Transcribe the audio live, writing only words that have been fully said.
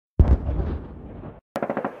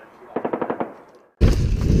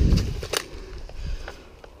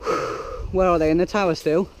Where are they? In the tower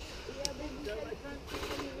still?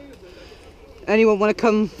 Anyone want to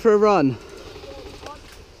come for a run? Do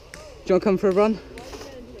you want to come for a run?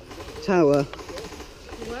 Tower.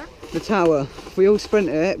 Where? The tower. If we all sprint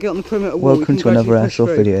it, get on the perimeter wall. Welcome to another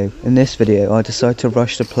Airsoft video. In this video I decide to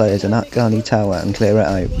rush the players in that galley tower and clear it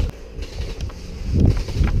out.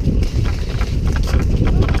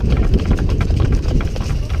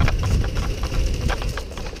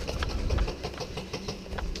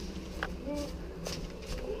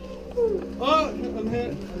 Oh, I'm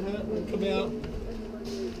hit, come out.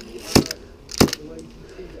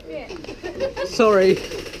 Sorry.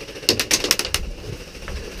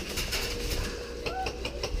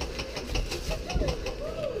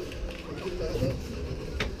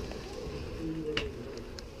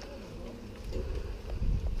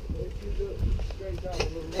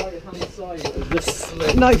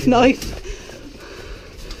 Knife, knife.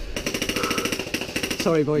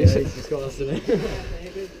 Sorry, boys. Yeah, he's just got us in it.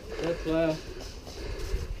 That player.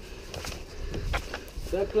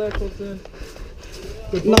 That player comes in.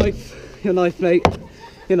 Good knife. Your knife, mate.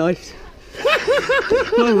 Your knife.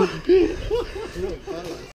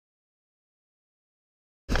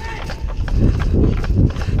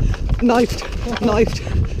 Knifed. Knifed.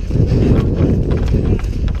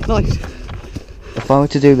 Knifed. If I were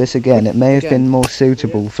to do this again, it may have been more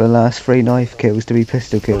suitable for the last 3 knife kills to be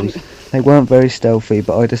pistol kills. They weren't very stealthy,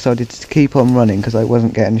 but I decided to keep on running because I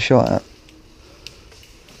wasn't getting shot at.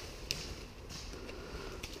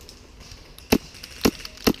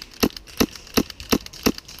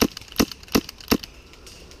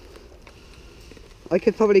 I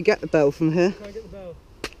could probably get the bell from here. Try and get the bell.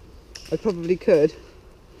 I probably could.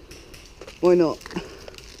 Why not?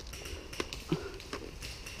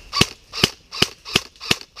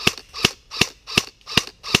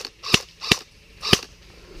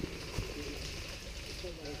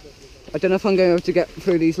 I don't know if I'm going to be able to get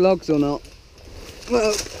through these logs or not.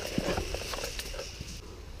 Well,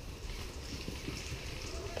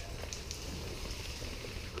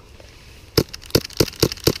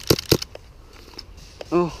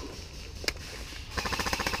 oh.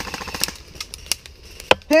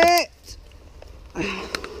 Hey!